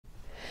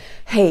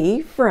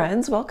Hey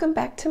friends, welcome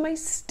back to my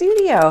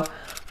studio.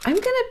 I'm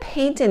gonna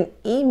paint an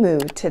emu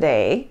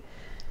today.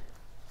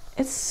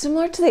 It's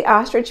similar to the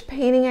ostrich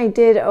painting I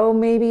did,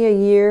 maybe a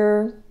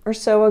year or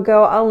so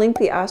ago. I'll link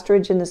the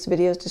ostrich in this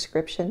video's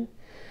description.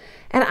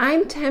 And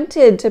I'm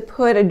tempted to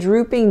put a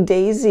drooping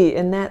daisy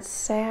in that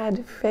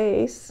sad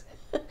face.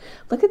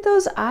 Look at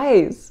those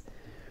eyes.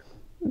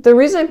 The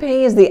reason I'm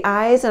painting is the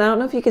eyes, and I don't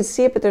know if you can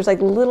see it, but there's like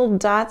little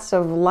dots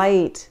of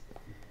light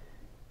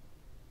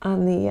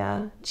on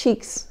the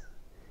cheeks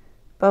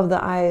above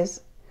the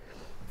eyes.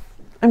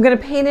 I'm going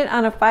to paint it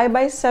on a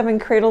 5x7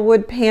 cradle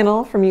wood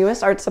panel from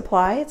US Art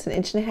Supply. It's 1.5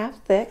 inches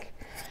thick.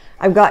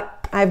 I've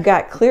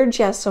got clear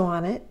gesso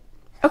on it.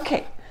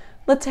 Okay,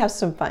 let's have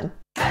some fun.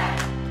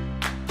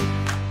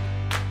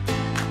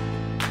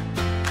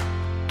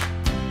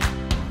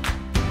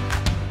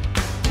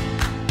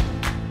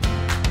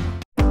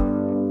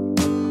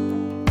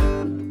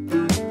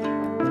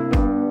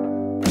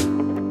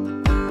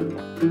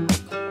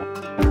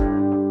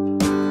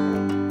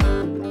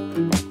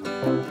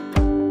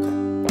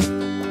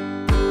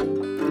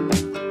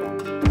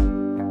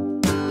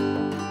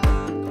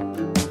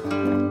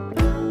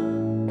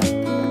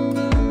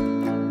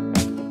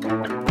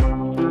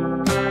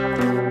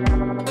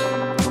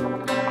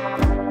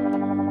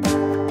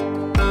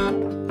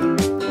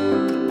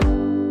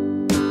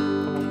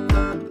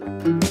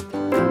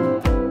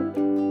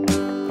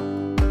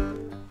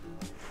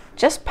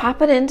 Just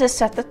pop it in to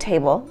set the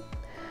table.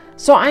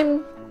 So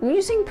I'm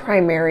using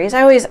primaries.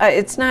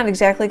 It's not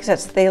exactly because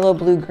that's phthalo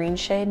blue green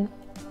shade.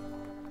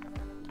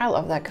 I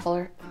love that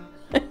color.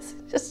 It's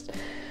just,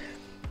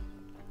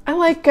 I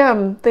like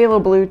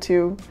phthalo blue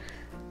too,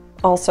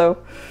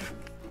 also.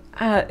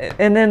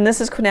 And then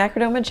this is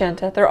Quinacridone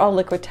Magenta. They're all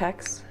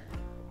Liquitex.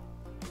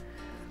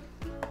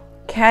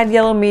 Cad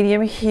yellow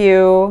medium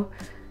hue.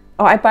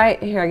 Oh, I buy,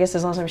 here, I guess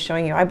as long as I'm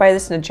showing you, I buy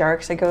this in a jar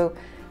because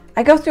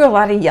I go through a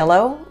lot of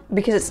yellow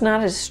because it's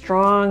not as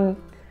strong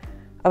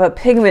of a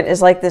pigment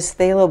as like this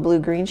phthalo blue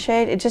green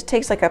shade. It just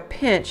takes like a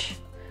pinch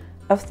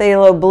of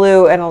phthalo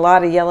blue and a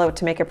lot of yellow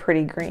to make a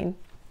pretty green.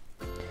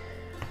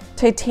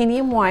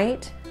 Titanium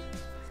white.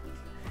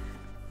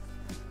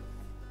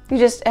 You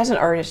just, as an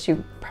artist,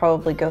 you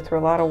probably go through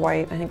a lot of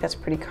white. I think that's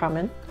pretty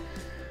common.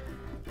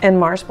 And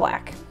Mars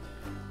black.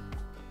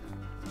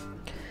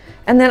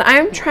 And then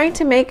I was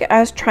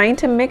trying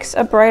to mix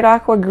a bright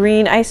aqua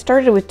green. I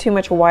started with too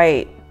much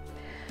white.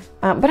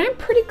 But I'm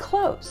pretty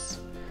close.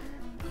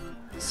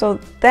 So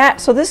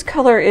this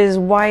color is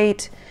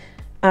white,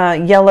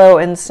 yellow,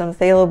 and some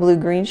phthalo blue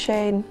green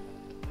shade.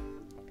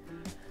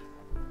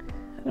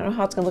 I don't know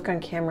how it's gonna look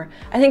on camera.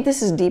 I think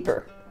this is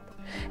deeper.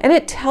 And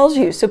it tells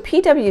you, so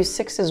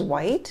PW6 is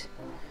white.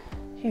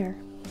 Here.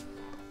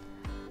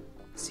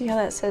 See how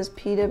that says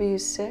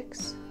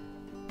PW6?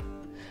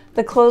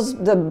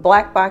 The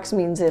black box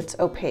means it's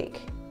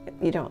opaque.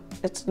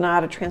 It's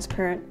not a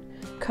transparent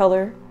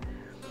color.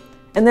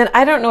 And then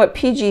I don't know what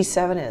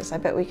PG7 is. I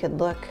bet we could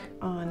look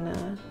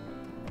on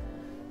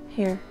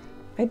here.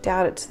 I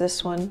doubt it's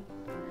this one.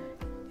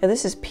 Yeah,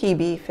 this is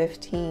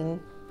PB15.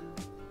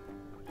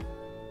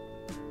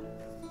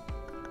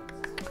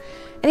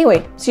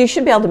 Anyway, so you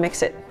should be able to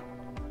mix it.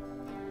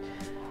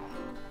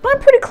 Well, I'm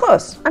pretty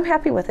close. I'm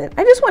happy with it.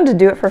 I just wanted to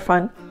do it for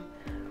fun.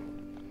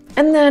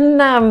 And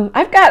then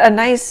I've got a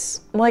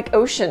nice like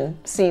ocean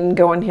scene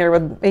going here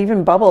with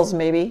even bubbles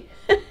maybe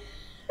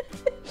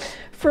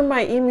for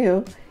my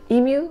emu.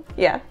 Emu?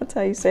 Yeah, that's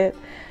how you say it.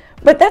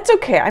 But that's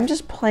okay. I'm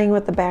just playing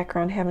with the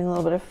background, having a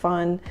little bit of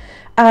fun.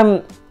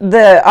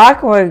 The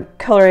aqua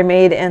color I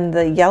made and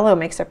the yellow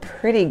makes a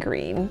pretty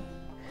green.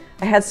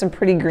 I had some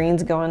pretty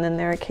greens going in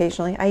there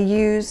occasionally. I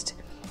used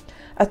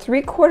a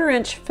 3/4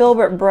 inch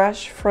filbert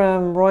brush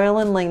from Royal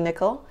and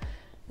Langnickel.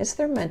 It's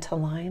their Menta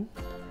line.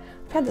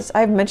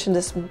 I've mentioned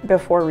this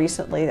before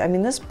recently. I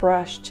mean, this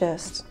brush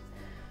just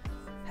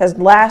has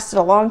lasted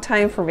a long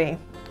time for me.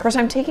 Of course,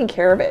 I'm taking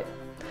care of it.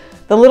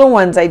 The little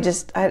ones,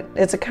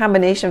 it's a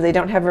combination of they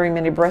don't have very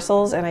many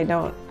bristles and I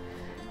don't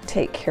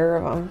take care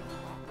of them.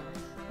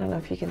 I don't know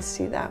if you can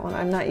see that one.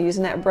 I'm not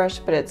using that brush,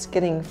 but it's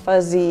getting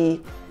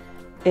fuzzy.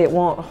 It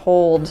won't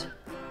hold.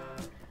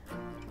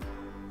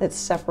 It's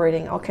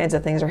separating. All kinds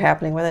of things are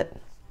happening with it.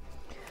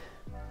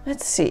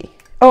 Let's see.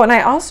 Oh, and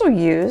I also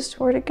used,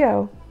 where'd it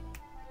go?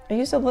 I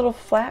used a little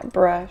flat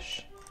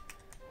brush.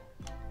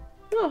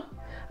 Oh,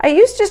 I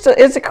used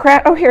it's a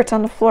craft, oh here, it's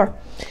on the floor.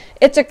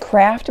 It's a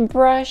craft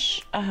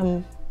brush,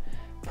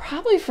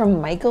 probably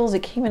from Michael's.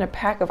 It came in a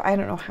pack of, I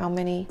don't know how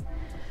many.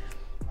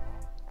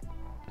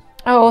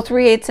 Oh,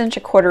 3/8 inch,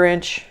 1/4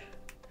 inch.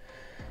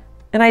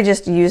 And I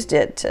just used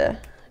it to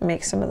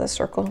make some of the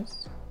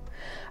circles.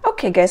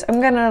 Okay guys,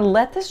 I'm gonna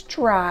let this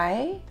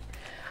dry.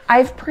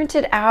 I've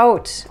printed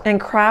out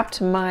and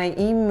cropped my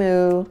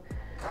emu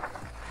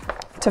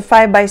to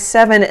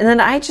 5x7, and then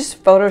I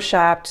just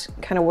photoshopped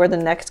kind of where the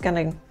neck's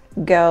gonna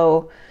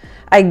go.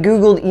 I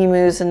Googled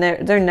emus and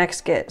their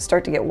necks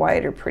start to get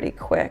wider pretty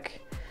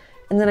quick.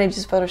 And then I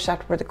just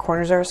photoshopped where the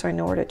corners are so I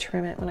know where to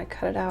trim it when I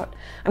cut it out.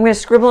 I'm gonna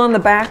scribble on the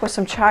back with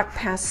some chalk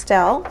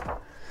pastel.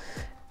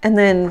 and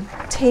then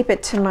tape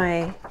it to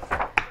my,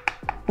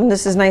 when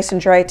this is nice and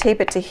dry, tape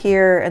it to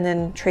here and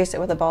then trace it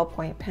with a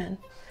ballpoint pen.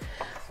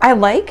 I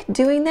like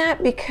doing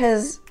that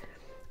because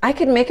I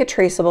could make a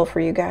traceable for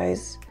you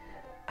guys,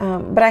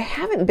 but I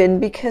haven't been,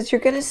 because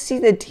you're gonna see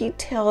the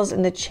details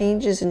and the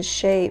changes in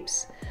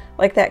shapes,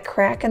 like that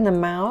crack in the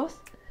mouth,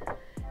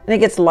 and it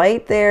gets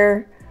light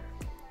there.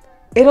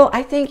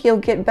 I think you'll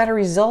get better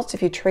results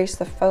if you trace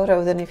the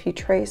photo than if you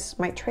trace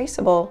my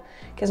traceable,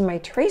 because my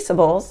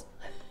traceables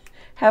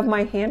have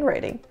my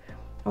handwriting. I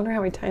wonder how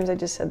many times I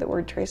just said the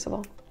word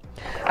traceable.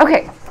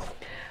 Okay,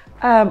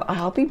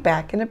 I'll be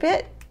back in a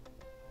bit.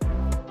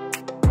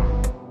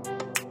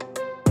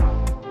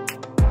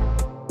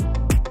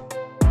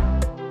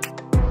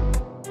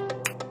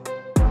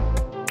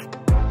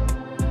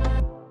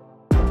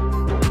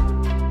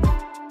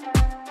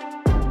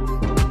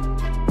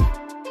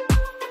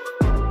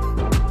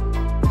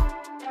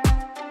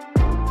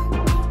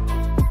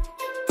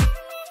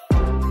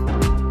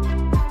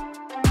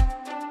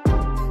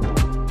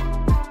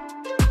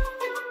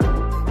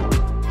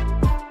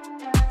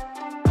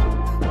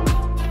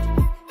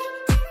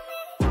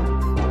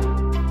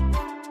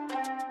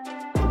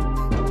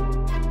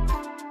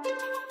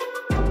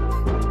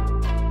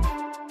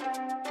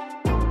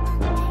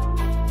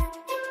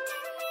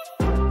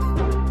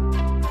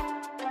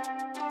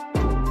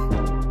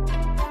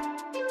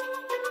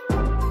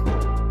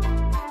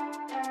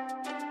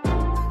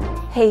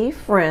 Hey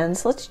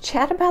friends, let's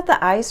chat about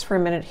the eyes for a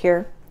minute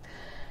here.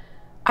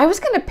 I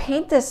was going to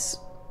paint this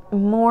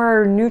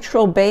more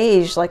neutral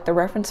beige like the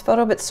reference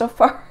photo, but so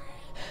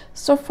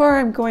far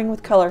I'm going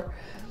with color.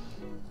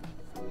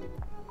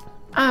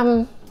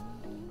 I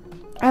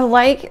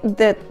like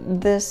that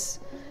this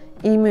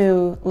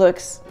emu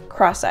looks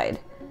cross-eyed.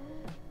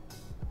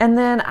 And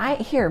then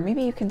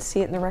maybe you can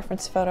see it in the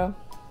reference photo.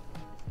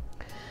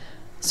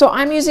 So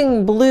I'm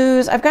using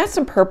blues. I've got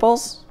some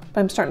purples.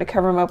 I'm starting to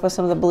cover them up with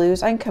some of the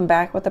blues. I can come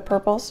back with the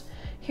purples.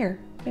 Here,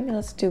 maybe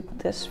let's do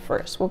this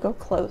first. We'll go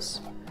close.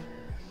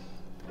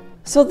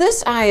 So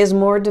this eye is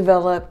more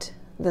developed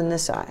than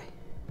this eye.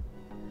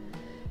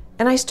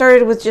 And I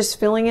started with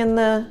just filling in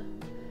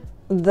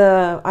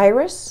the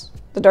iris,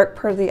 the dark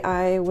part of the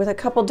eye, with a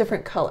couple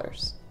different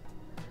colors.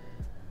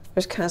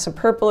 There's kind of some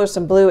purple or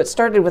some blue. It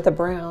started with a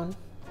brown.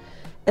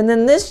 And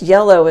then this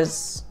yellow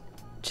is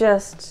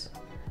just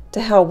to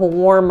help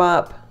warm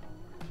up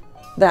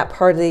that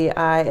part of the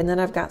eye, and then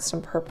I've got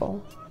some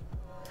purple.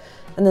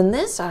 And then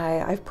this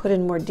eye, I've put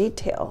in more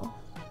detail.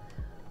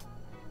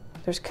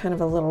 There's kind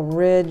of a little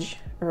ridge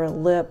or a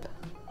lip.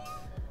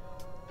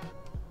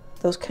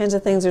 Those kinds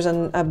of things. There's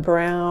a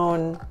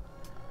brown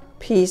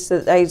piece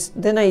that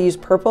then I use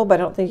purple, but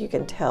I don't think you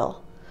can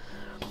tell.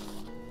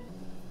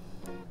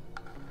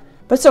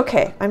 But it's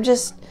okay.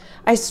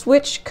 I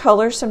switch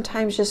colors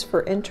sometimes just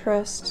for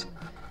interest.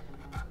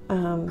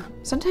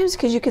 Sometimes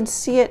because you can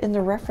see it in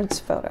the reference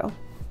photo.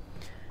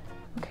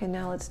 Okay,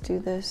 now let's do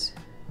this.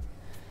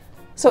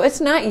 So it's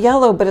not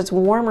yellow, but it's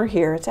warmer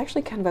here. It's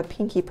actually kind of a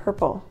pinky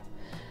purple.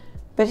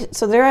 But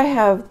so there I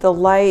have the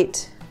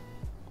light,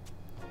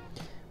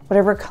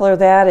 whatever color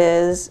that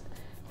is.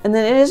 And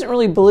then it isn't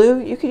really blue.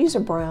 You could use a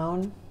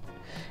brown.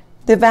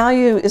 The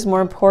value is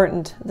more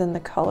important than the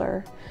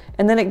color.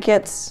 And then it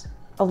gets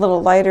a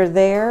little lighter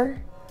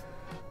there,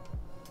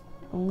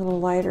 a little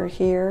lighter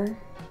here.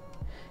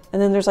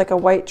 And then there's like a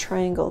white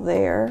triangle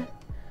there.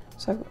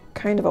 So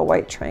kind of a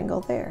white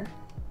triangle there.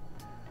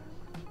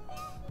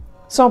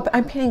 So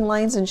I'm painting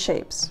lines and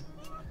shapes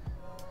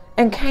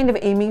and kind of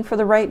aiming for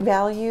the right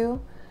value,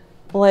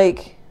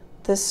 like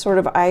this sort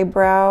of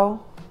eyebrow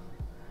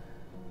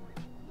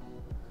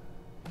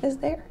is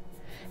there.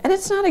 And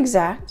it's not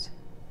exact.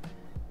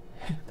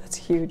 That's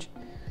huge.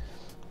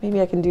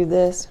 Maybe I can do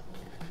this.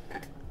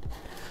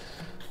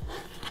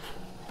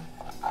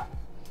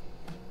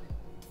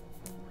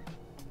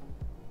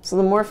 So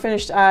the more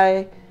finished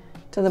eye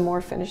to the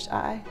more finished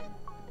eye.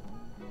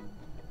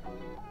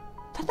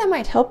 I thought that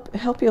might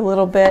help you a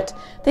little bit.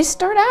 They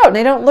start out and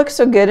they don't look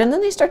so good, and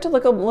then they start to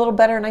look a little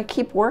better, and I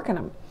keep working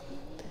them.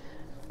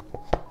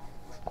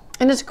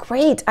 And it's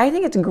great. I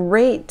think it's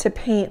great to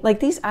paint. Like,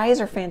 these eyes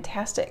are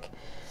fantastic.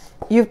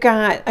 You've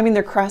got, I mean,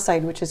 they're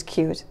cross-eyed, which is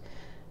cute.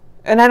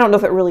 And I don't know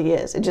if it really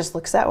is. It just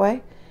looks that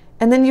way.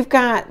 And then you've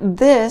got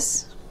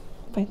this.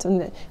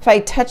 If I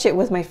touch it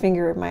with my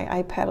finger, my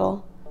eye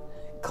petal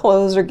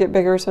close or get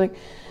bigger or something.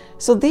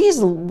 So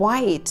these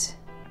white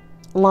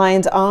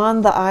lines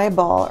on the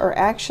eyeball are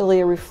actually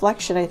a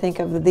reflection, I think,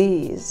 of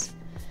these.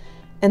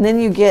 And then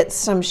you get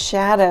some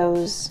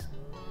shadows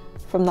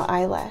from the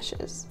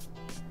eyelashes.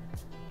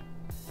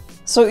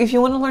 So if you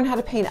want to learn how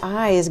to paint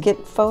eyes,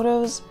 get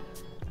photos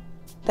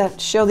that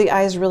show the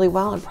eyes really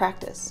well and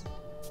practice.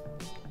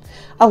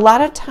 A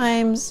lot of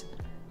times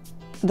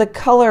the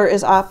color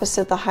is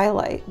opposite the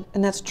highlight,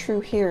 and that's true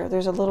here.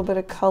 There's a little bit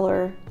of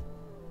color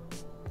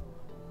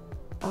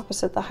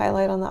opposite the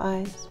highlight on the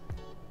eyes.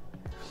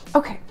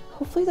 Okay.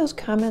 Hopefully those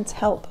comments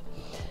help.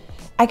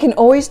 I can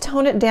always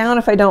tone it down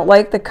if I don't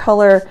like the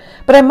color,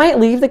 but I might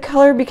leave the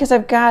color because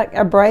I've got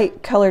a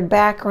bright colored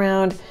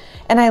background,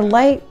 And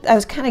I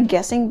was kind of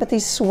guessing, but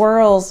these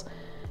swirls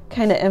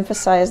kind of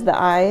emphasize the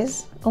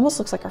eyes. Almost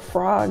looks like a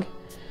frog.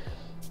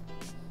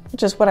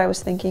 Just what I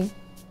was thinking.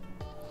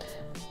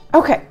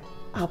 Okay,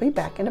 I'll be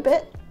back in a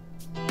bit.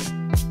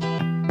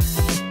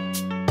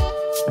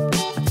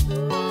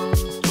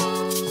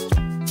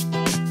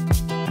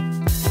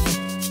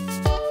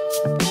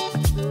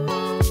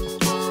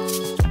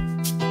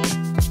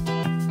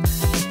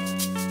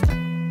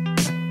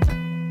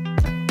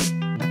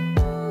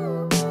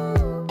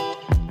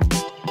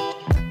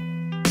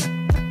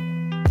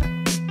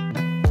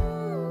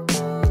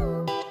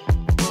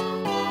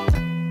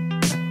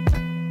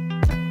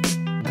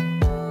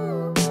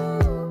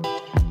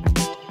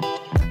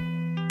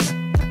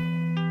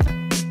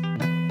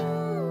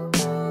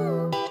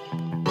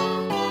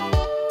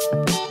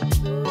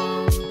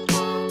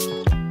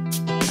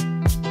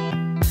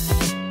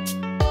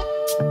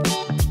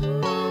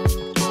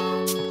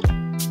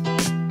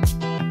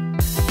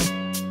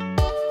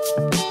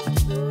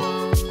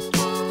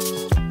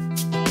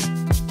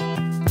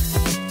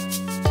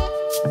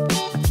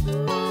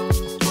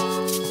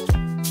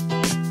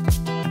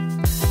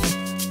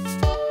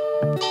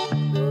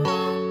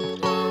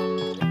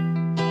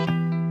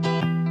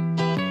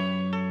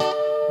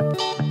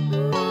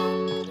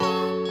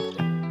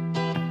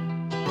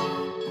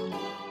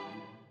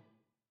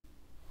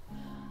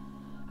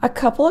 A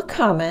couple of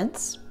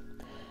comments.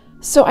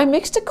 So I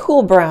mixed a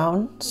cool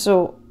brown,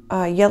 so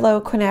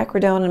yellow,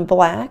 quinacridone, and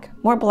black,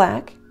 more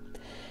black.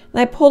 And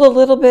I pulled a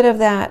little bit of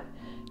that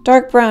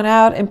dark brown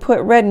out and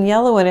put red and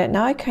yellow in it.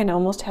 Now I kind of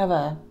almost have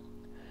a,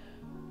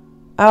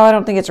 oh, I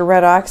don't think it's a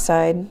red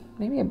oxide,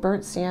 maybe a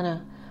burnt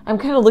sienna. I'm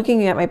kind of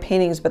looking at my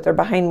paintings, but they're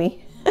behind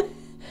me.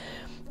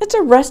 It's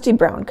a rusty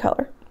brown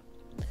color.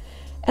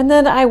 And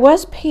then I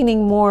was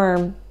painting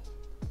more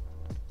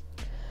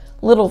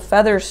little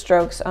feather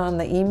strokes on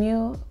the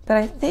emu, but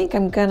I think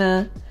I'm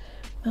gonna,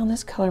 well,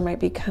 this color might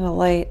be kind of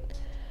light.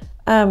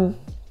 I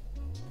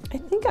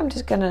think I'm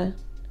just gonna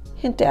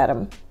hint at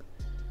them.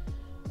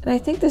 And I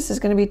think this is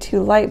gonna be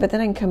too light, but then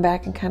I can come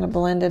back and kind of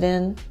blend it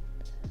in.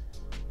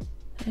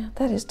 Yeah,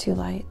 that is too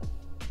light.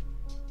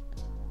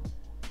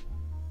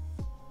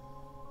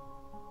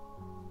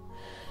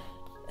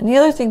 And the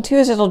other thing too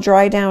is it'll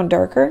dry down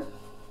darker.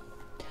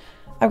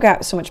 I've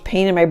got so much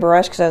paint in my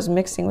brush because I was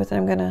mixing with it.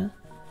 I'm gonna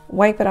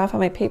wipe it off on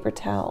my paper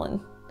towel and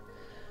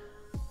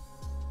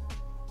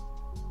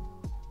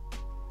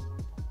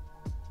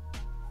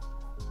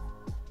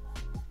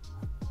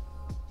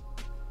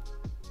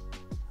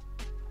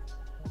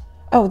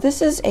oh,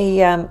 this is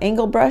a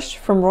angle brush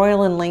from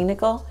Royal and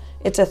Langnickel.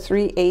 It's a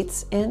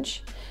 3/8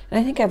 inch, and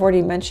I think I've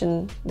already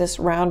mentioned this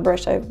round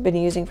brush I've been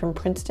using from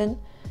Princeton.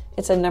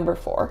 It's a number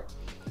 4.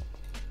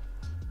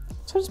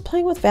 So I'm just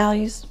playing with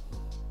values.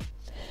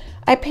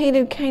 I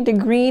painted kind of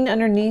green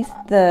underneath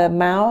the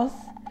mouth.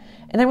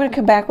 And I'm going to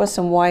come back with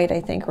some white,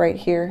 I think, right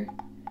here.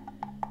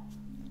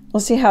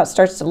 We'll see how it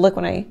starts to look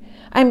when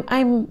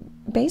I'm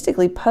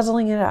basically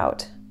puzzling it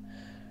out.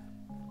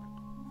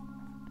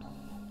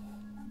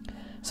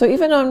 So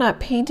even though I'm not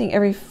painting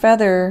every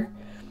feather,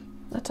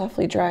 that's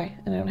awfully dry,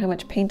 and I don't have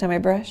much paint on my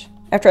brush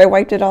after I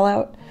wiped it all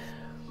out.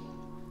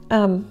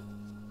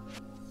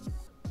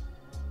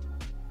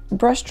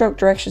 Brush stroke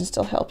direction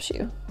still helps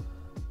you.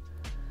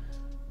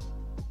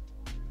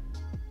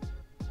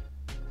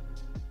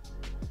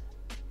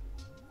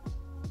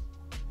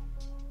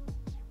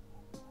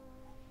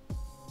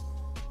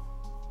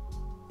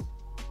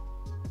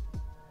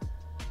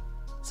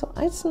 So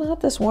it's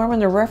not this warm in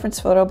the reference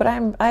photo,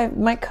 but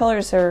my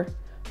colors are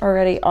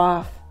already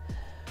off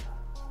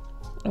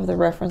of the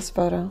reference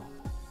photo.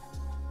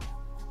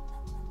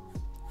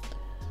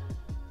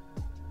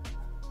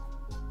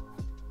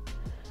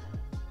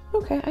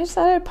 Okay, I just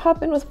thought I'd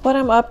pop in with what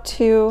I'm up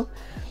to.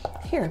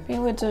 Here, maybe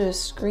we'll do a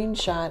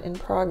screenshot in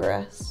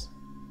progress.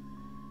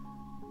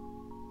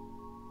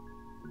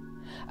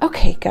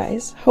 Okay,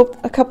 guys, hope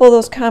a couple of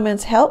those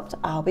comments helped.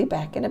 I'll be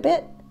back in a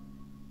bit.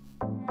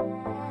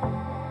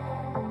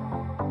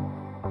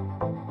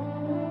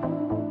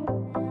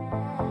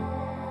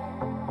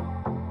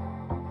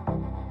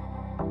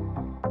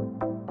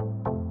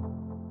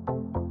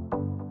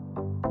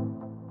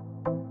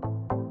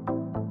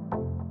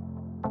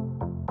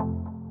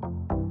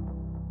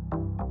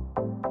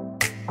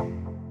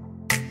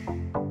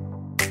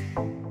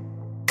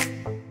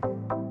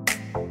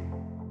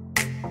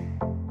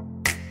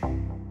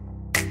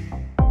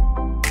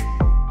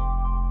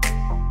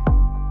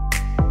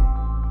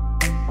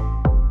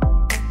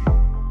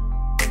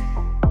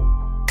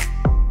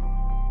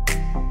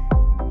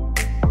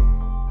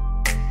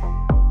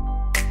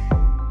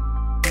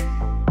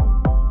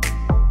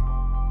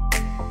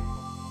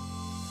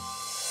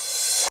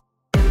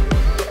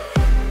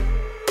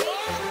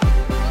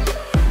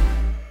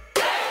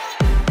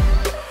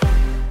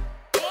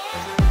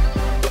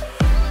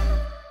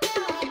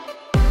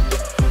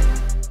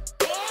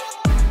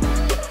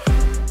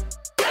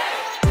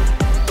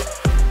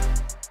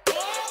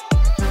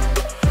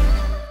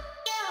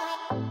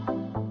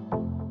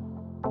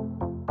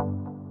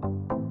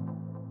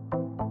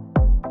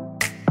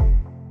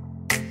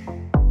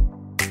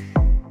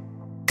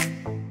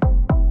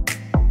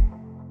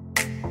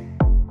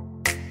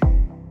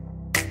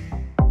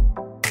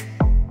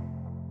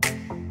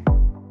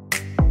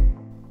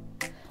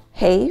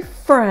 Hey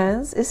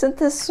friends, isn't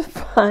this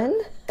fun?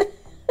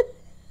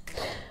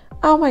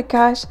 Oh my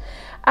gosh.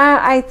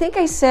 I think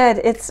I said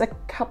it's a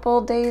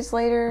couple days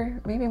later,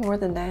 maybe more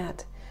than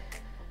that.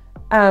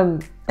 I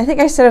think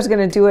I said I was going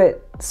to do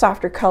it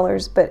softer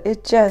colors, but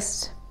it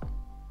just,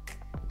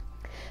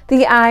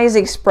 the eyes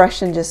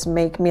expression just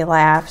make me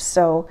laugh.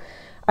 So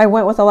I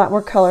went with a lot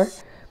more color.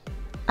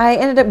 I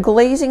ended up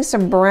glazing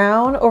some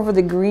brown over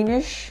the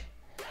greenish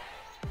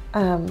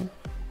on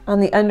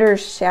the under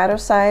shadow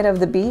side of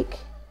the beak,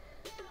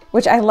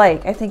 which I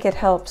like. I think it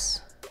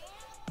helps.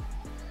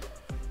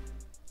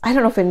 I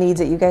don't know if it needs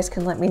it. You guys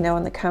can let me know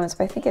in the comments,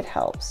 but I think it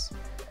helps.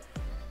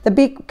 The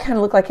beak kind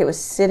of looked like it was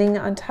sitting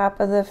on top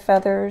of the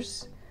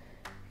feathers.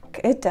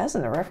 It does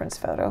in the reference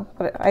photo,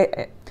 but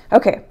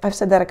okay, I've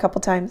said that a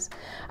couple times.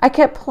 I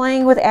kept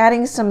playing with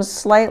adding some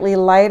slightly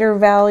lighter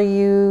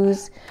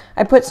values.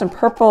 I put some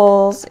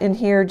purples in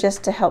here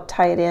just to help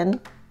tie it in.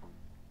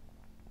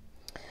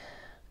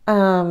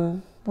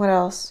 What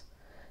else?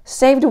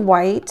 Saved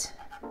white.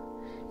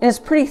 And it's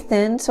pretty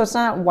thin, so it's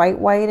not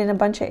white in a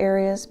bunch of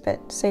areas,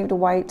 but saved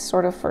white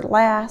sort of for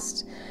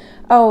last.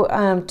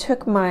 Oh,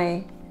 took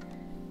my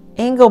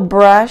angle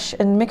brush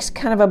and mixed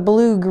kind of a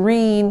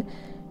blue-green,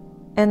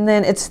 and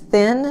then it's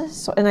thin,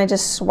 so, and I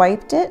just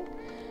swiped it.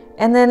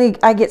 And then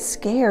I get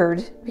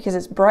scared because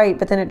it's bright,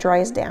 but then it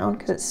dries down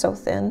because it's so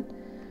thin.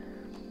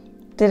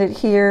 Did it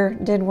here,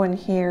 did one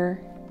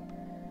here.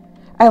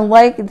 I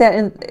like that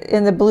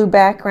in the blue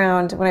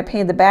background, when I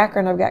painted the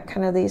background, I've got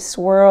kind of these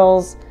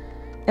swirls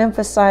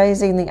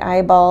emphasizing the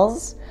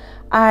eyeballs.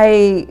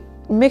 I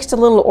mixed a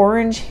little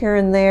orange here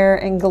and there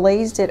and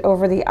glazed it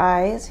over the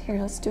eyes. Here,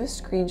 let's do a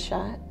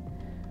screenshot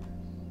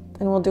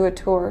and we'll do a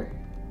tour.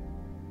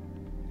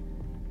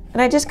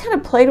 And I just kind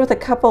of played with a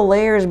couple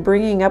layers,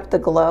 bringing up the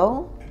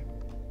glow.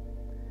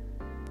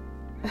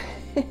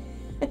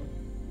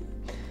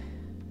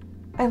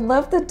 I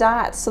love the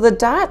dots. So the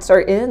dots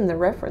are in the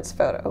reference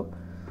photo.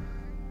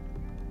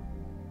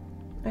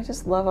 I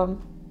just love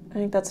them. I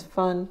think that's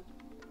fun.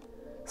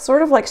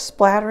 Sort of like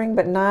splattering,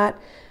 but not,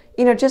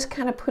 you know, just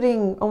kind of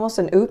putting almost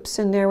an oops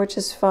in there, which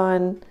is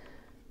fun.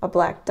 A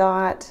black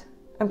dot.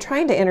 I'm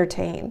trying to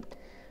entertain,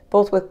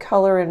 both with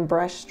color and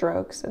brush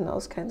strokes and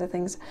those kinds of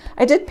things.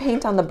 I did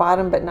paint on the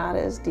bottom, but not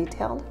as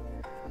detailed.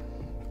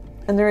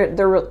 And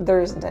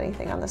there isn't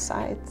anything on the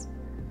sides.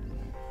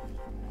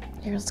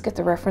 Here, let's get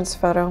the reference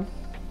photo.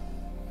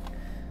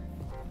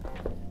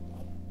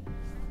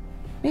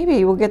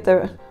 Maybe we'll get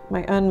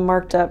my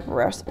unmarked up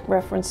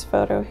reference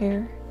photo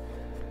here.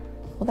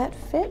 Will that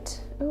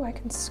fit? Oh, I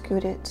can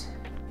scoot it.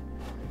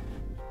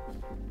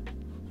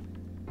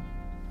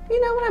 You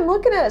know, when I'm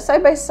looking at it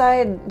side by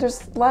side,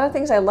 there's a lot of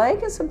things I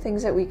like and some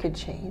things that we could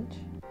change.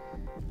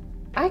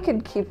 I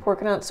could keep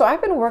working on it. So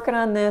I've been working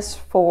on this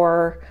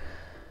for,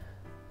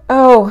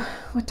 oh,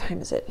 what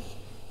time is it?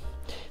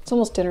 It's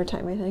almost dinner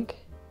time, I think.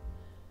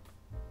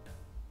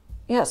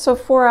 Yeah, so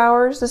 4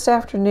 hours this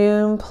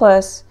afternoon,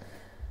 plus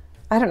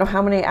I don't know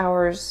how many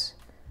hours.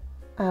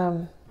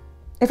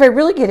 If I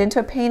really get into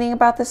a painting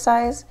about this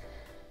size,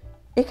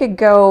 it could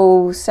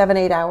go 7,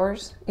 8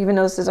 hours, even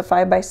though this is a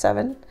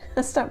 5x7.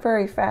 That's not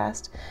very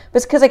fast. But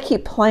it's because I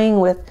keep playing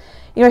with,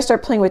 you know, I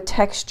start playing with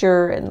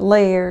texture and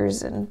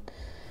layers, and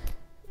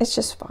it's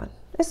just fun.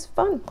 It's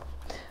fun.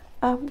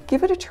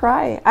 Give it a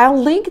try.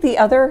 I'll link the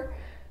other,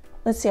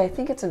 let's see, I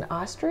think it's an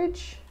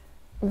ostrich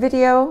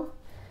video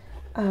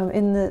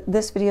in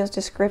this video's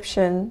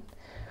description.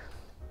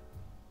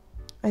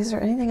 Is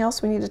there anything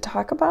else we need to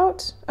talk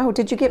about? Oh,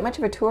 did you get much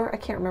of a tour? I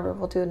can't remember.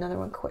 We'll do another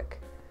one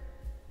quick.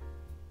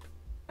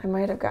 I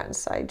might have gotten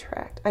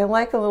sidetracked. I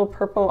like the little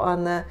purple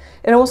on the,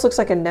 it almost looks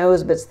like a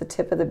nose, but it's the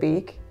tip of the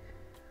beak.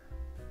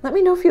 Let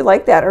me know if you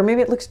like that, or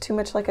maybe it looks too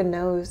much like a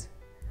nose.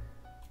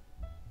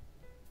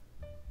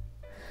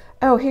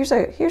 Oh,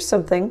 here's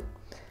something.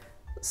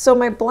 So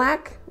my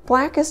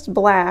blackest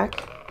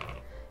black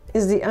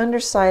is the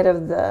underside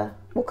of the,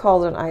 we'll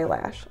call it an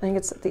eyelash. I think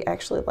it's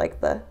actually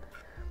like the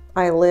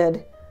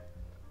eyelid.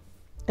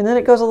 And then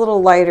it goes a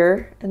little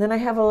lighter, and then I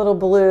have a little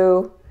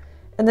blue,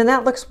 and then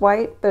that looks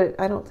white, but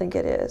I don't think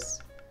it is.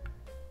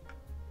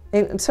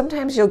 And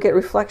sometimes you'll get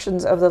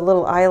reflections of the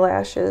little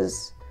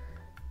eyelashes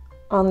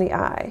on the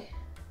eye.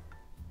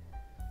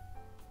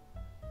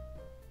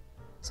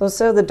 So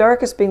instead of the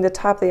darkest being the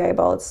top of the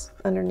eyeball, it's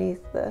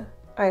underneath the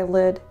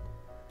eyelid.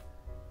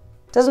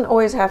 Doesn't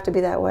always have to be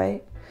that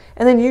way.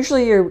 And then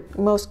usually your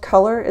most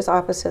color is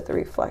opposite the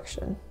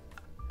reflection.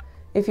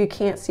 If you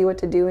can't see what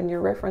to do in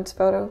your reference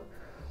photo,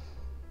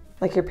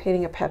 like you're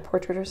painting a pet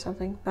portrait or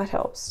something, that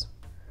helps.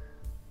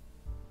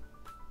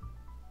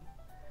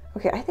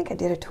 Okay, I think I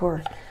did a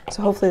tour,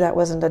 so hopefully that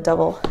wasn't a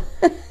double.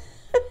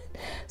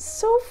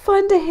 So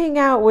fun to hang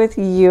out with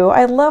you.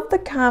 I love the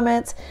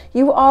comments.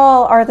 You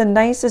all are the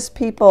nicest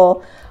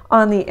people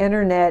on the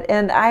internet,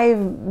 and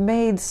I've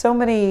made so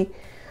many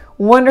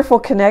wonderful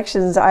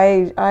connections.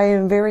 I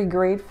am very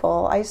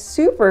grateful. I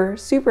super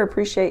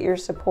appreciate your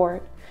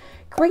support.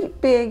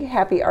 Great big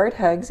happy art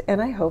hugs,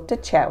 and I hope to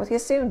chat with you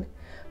soon.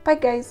 Bye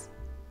guys.